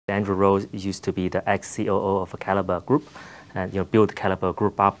Andrew Rowe used to be the ex-COO of a Calibre Group, and built Calibre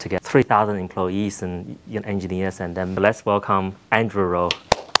Group up to get 3,000 employees and engineers. And then let's welcome Andrew Rowe.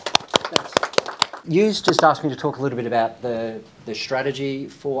 Thanks. You've just asked me to talk a little bit about the strategy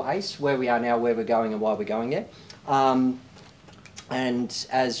for ACE, where we are now, where we're going, and why we're going there. And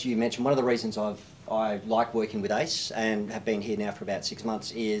as you mentioned, one of the reasons I like working with ACE and have been here now for about 6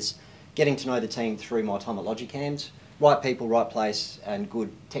 months is getting to know the team through my time at Logicams. Right people, right place, and good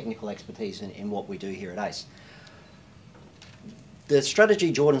technical expertise in what we do here at ACE. The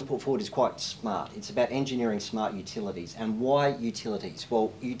strategy Jordan's put forward is quite smart. It's about engineering smart utilities. And why utilities?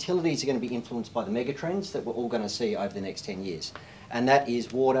 Well, utilities are going to be influenced by the megatrends that we're all going to see over the next 10 years. And that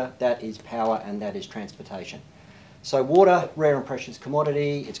is water, that is power, and that is transportation. So water, rare and precious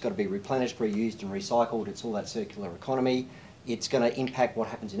commodity, it's got to be replenished, reused and recycled. It's all that circular economy. It's going to impact what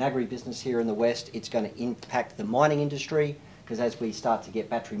happens in agribusiness here in the West. It's going to impact the mining industry, because as we start to get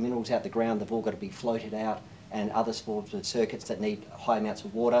battery minerals out the ground, they've all got to be floated out, and other forms of circuits that need high amounts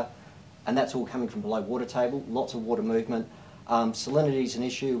of water. And that's all coming from below water table, lots of water movement. Salinity is an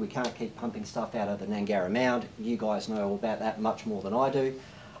issue. We can't keep pumping stuff out of the Nangara Mound. You guys know all about that much more than I do.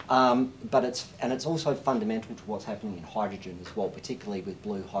 But it's also fundamental to what's happening in hydrogen as well, particularly with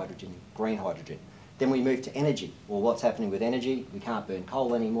blue hydrogen and green hydrogen. Then we move to energy. Well, what's happening with energy? We can't burn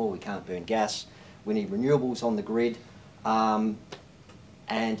coal anymore, we can't burn gas. We need renewables on the grid. And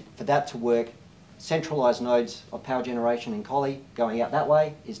for that to work, centralised nodes of power generation in Collie going out that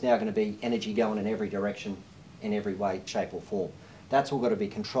way is now going to be energy going in every direction, in every way, shape or form. That's all got to be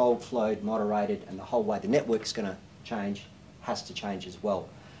controlled, flowed, moderated, and the whole way the network's going to change has to change as well.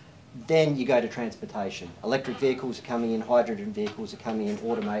 Then you go to transportation. Electric vehicles are coming in, hydrogen vehicles are coming in,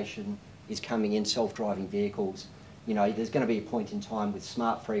 automation is coming in, self-driving vehicles. You know, there's going to be a point in time with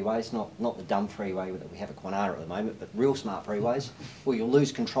smart freeways, not the dumb freeway that we have at Kwinana at the moment, but real smart freeways, where you'll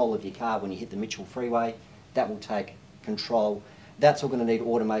lose control of your car when you hit the Mitchell Freeway. That will take control. That's all going to need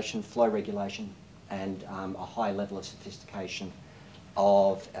automation, flow regulation, and a high level of sophistication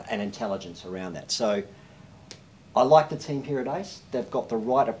and intelligence around that. So I like the team here at ACE. They've got the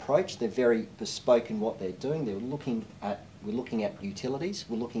right approach. They're very bespoke in what they're doing. We're looking at utilities.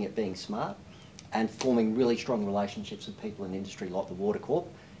 We're looking at being smart and forming really strong relationships with people in industry like the Water Corp.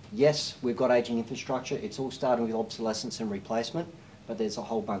 Yes, we've got ageing infrastructure. It's all starting with obsolescence and replacement, but there's a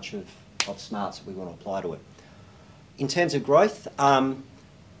whole bunch of smarts that we want to apply to it. In terms of growth,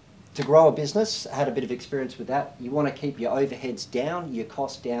 to grow a business, I had a bit of experience with that. You want to keep your overheads down, your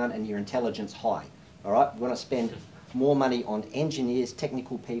costs down, and your intelligence high. All right, we want to spend more money on engineers,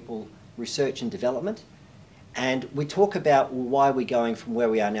 technical people, research and development. And we talk about why we're going from where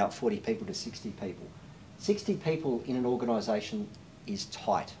we are now at 40 people to 60 people. 60 people in an organisation is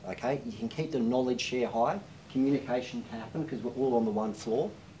tight, okay? You can keep the knowledge share high, communication can happen because we're all on the one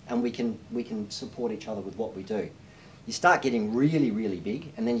floor, and we can support each other with what we do. You start getting really, really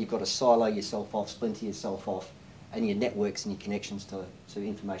big, and then you've got to silo yourself off, splinter yourself off, and your networks and your connections to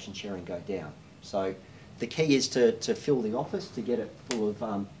information sharing go down. So the key is to fill the office, to get it full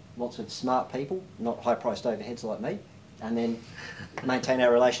of lots of smart people, not high-priced overheads like me, and then maintain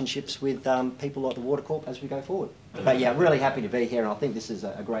our relationships with people like the Water Corp as we go forward. But yeah, really happy to be here, and I think this is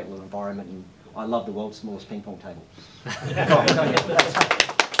a great little environment, and I love the world's smallest ping pong table.